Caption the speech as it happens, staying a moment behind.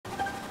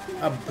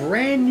a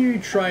brand new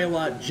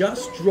trailer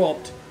just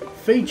dropped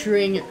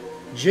featuring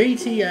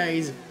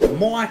GTA's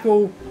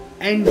Michael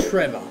and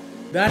Trevor.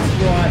 That's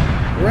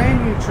right,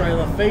 brand new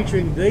trailer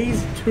featuring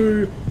these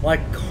two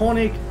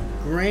iconic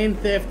Grand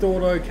Theft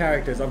Auto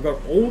characters. I've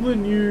got all the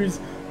news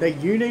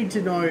that you need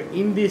to know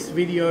in this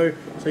video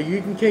so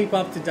you can keep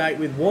up to date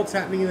with what's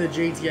happening in the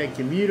GTA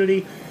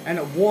community and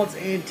what's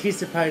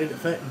anticipated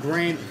for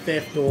Grand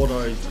Theft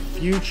Auto's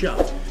future.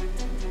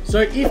 So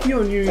if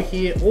you're new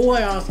here, all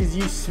I ask is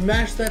you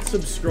smash that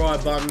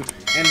subscribe button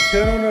and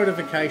turn on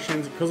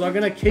notifications, because I'm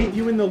going to keep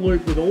you in the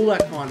loop with all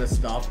that kind of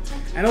stuff.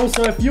 And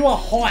also, if you are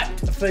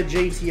hyped for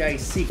GTA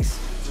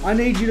 6, I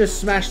need you to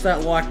smash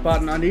that like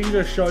button, I need you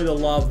to show the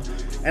love,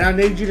 and I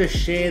need you to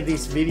share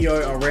this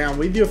video around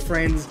with your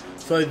friends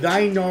so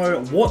they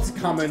know what's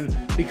coming,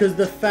 because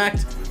the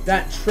fact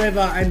that Trevor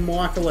and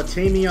Michael are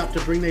teaming up to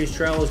bring these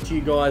trailers to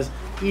you guys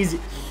is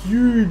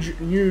huge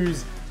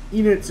news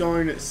in its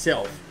own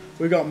self.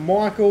 We've got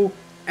Michael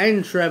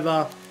and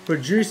Trevor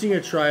producing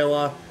a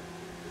trailer,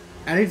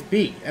 and it's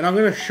big. And I'm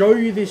going to show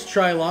you this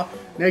trailer.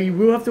 Now, you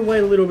will have to wait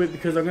a little bit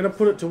because I'm going to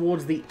put it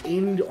towards the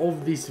end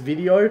of this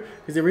video,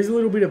 because there is a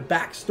little bit of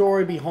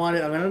backstory behind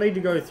it. I'm going to need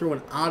to go through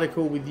an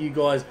article with you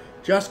guys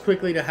just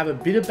quickly to have a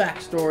bit of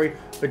backstory,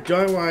 but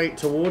don't worry,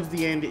 towards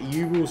the end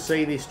you will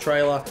see this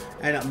trailer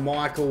and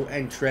Michael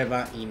and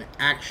Trevor in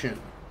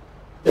action.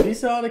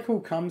 This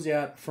article comes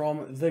out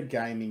from the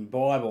Gaming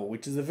Bible,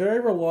 which is a very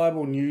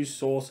reliable news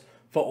source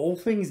for all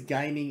things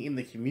gaming in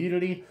the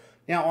community.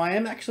 Now, I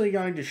am actually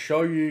going to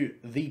show you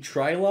the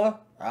trailer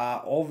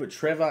of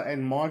Trevor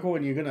and Michael,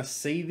 and you're going to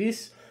see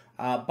this,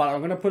 but I'm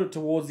going to put it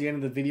towards the end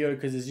of the video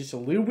because there's just a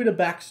little bit of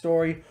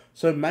backstory,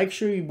 so make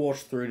sure you watch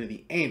through to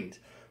the end.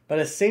 But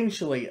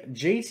essentially,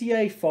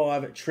 GTA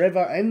 5,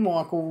 Trevor and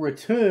Michael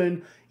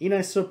return in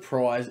a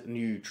surprise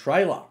new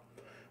trailer.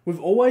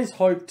 We've always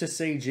hoped to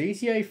see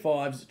GTA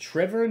 5's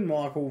Trevor and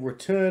Michael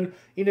return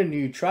in a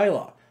new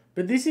trailer,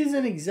 but this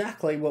isn't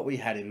exactly what we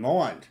had in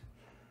mind.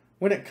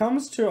 When it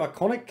comes to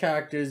iconic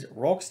characters,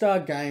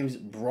 Rockstar Games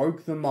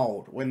broke the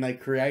mold when they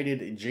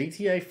created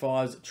GTA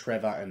 5's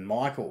Trevor and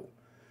Michael.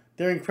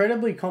 They're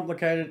incredibly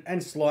complicated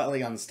and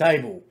slightly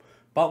unstable,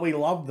 but we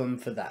love them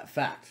for that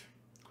fact.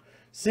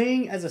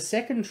 Seeing as a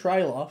second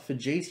trailer for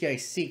GTA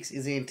 6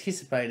 is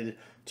anticipated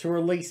to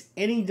release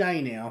any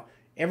day now,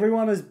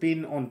 everyone has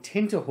been on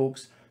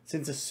tenterhooks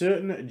since a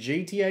certain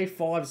GTA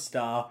 5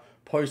 star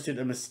posted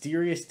a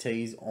mysterious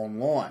tease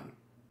online.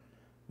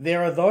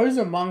 There are those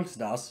amongst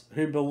us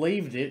who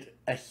believed it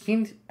a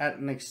hint at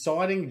an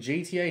exciting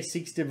GTA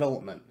 6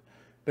 development,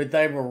 but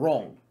they were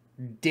wrong.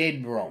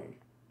 Dead wrong.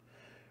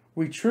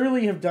 We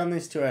truly have done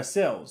this to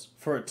ourselves,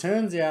 for it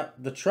turns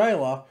out the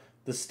trailer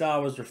the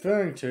star was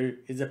referring to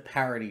is a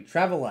parody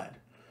travel ad.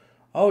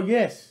 Oh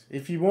yes,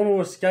 if you want to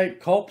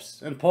escape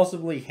cops and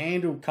possibly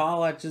handle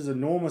Carl Hatch's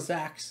enormous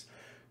axe,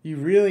 you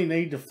really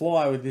need to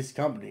fly with this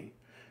company.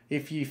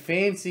 If you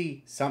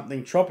fancy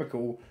something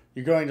tropical,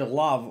 you're going to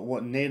love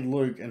what Ned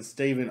Luke and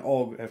Stephen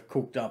Ogg have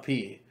cooked up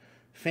here.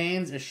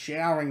 Fans are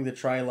showering the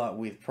trailer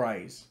with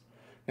praise.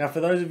 Now, for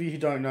those of you who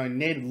don't know,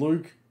 Ned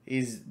Luke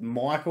is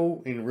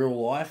Michael in real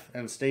life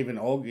and Stephen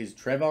Ogg is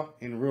Trevor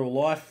in real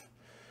life.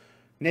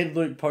 Ned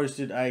Luke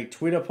posted a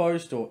Twitter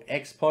post or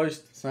X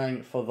post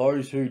saying, "For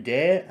those who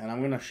dare," and I'm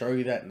going to show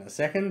you that in a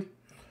second.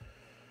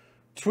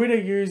 Twitter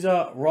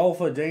user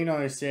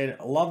Rolfadino said,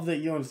 "Love that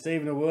you and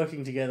Stephen are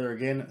working together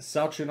again.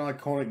 Such an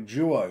iconic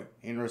duo,"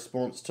 in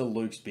response to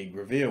Luke's big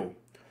reveal.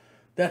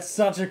 That's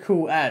such a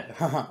cool ad.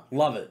 Haha,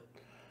 love it.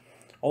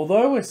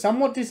 Although we're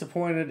somewhat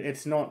disappointed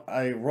it's not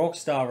a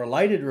Rockstar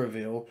related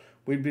reveal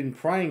we'd been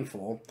praying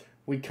for,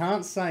 we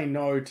can't say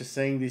no to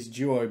seeing this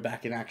duo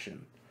back in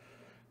action.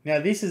 Now,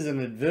 this is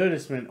an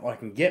advertisement I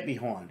can get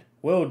behind.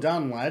 Well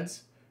done,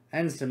 lads.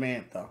 And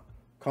Samantha,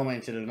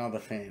 commented another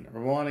fan,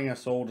 reminding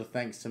us all to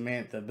thank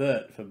Samantha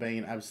Burt for being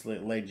an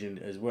absolute legend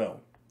as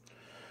well.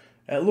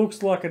 It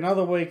looks like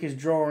another week is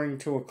drawing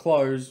to a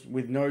close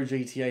with no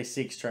GTA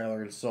 6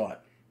 trailer in sight.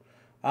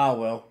 Ah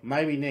well,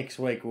 maybe next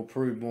week will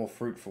prove more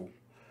fruitful.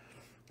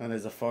 And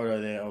there's a photo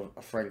there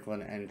of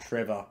Franklin and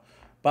Trevor.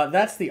 But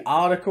that's the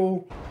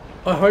article.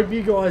 I hope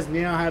you guys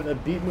now have a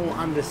bit more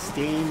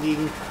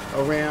understanding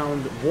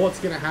around what's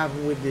going to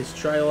happen with this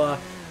trailer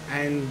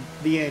and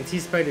the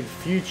anticipated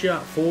future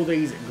for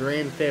these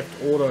Grand Theft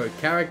Auto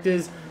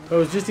characters. It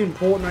was just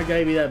important I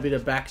gave you that bit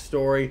of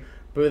backstory.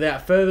 But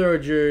without further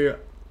ado,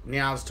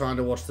 now it's time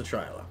to watch the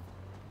trailer.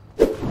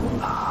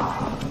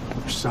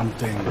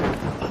 Something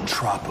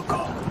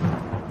tropical.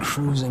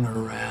 Cruising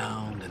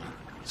around in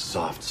a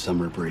soft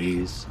summer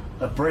breeze.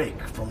 A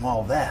break from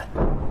all that.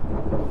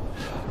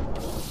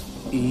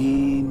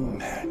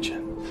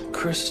 Imagine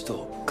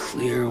crystal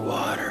clear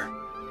water,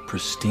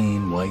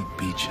 pristine white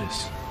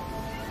beaches,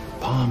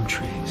 palm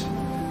trees,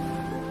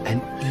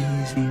 an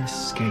easy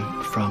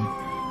escape from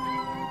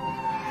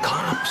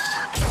cops.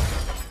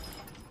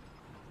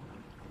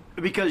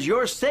 Because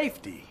your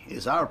safety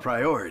is our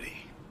priority.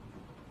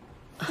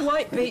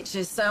 White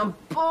beaches sound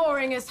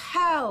boring as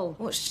hell.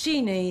 What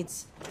she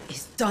needs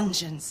is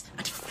dungeons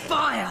and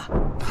fire.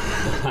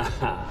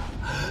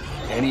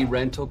 Any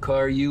rental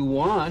car you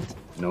want.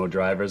 No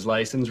driver's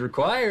license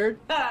required.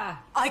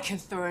 I can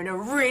throw in a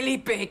really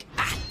big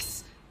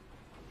axe.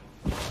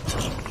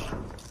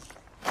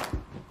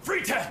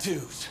 Free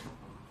tattoos.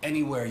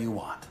 Anywhere you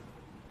want.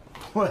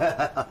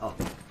 Well,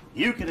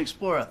 you can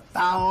explore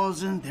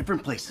 1,000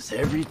 different places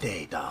every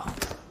day, doll.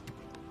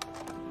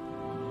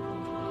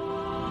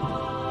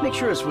 Make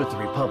sure it's with the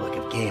Republic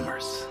of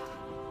Gamers.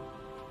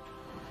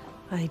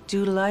 I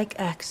do like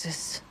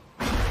axes.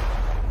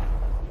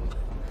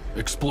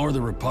 Explore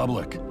the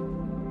Republic.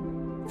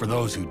 For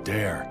those who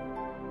dare.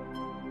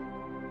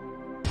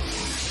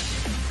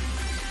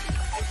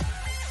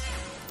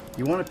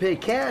 You want to pay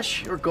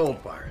cash or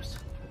gold bars?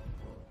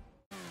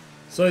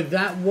 So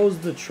that was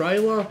the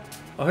trailer.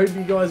 I hope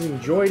you guys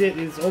enjoyed it.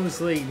 It's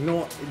obviously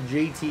not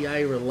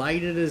GTA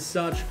related as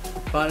such,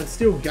 but it's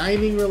still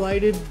gaming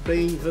related,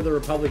 being for the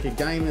Republic of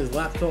Gamers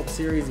laptop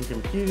series and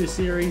computer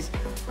series.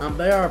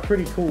 They are a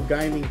pretty cool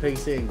gaming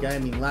PC and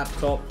gaming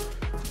laptop,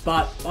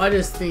 but I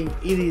just think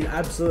it is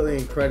absolutely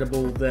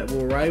incredible that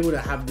we were able to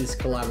have this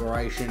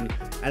collaboration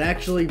and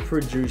actually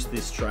produce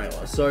this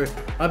trailer. So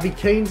I'd be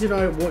keen to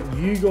know what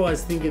you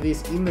guys think of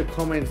this in the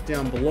comments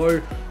down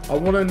below. I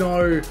want to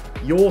know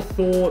your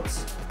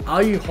thoughts.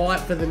 Are you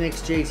hyped for the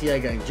next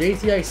GTA game?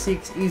 GTA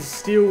 6 is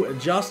still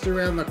just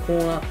around the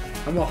corner,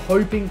 and we're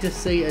hoping to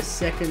see a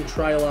second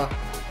trailer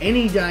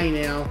any day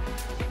now.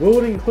 Will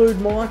it include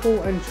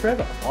Michael and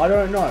Trevor? I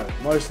don't know.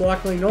 Most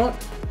likely not,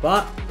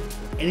 but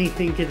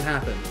anything can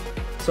happen.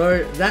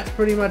 So that's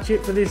pretty much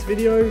it for this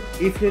video.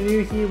 If you're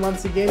new here,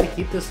 once again,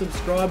 hit the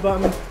subscribe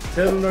button,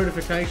 turn on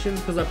notifications,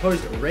 because I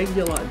post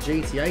regular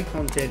GTA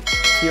content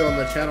here on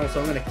the channel, so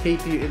I'm going to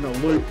keep you in the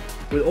loop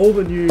with all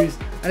the news.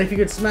 And if you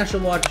could smash a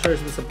like to show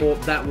some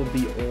support, that would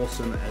be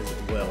awesome as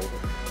well.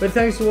 But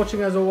thanks for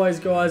watching as always,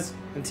 guys.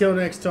 Until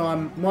next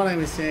time, my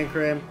name is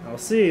Sancram. I'll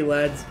see you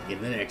lads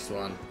in the next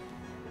one.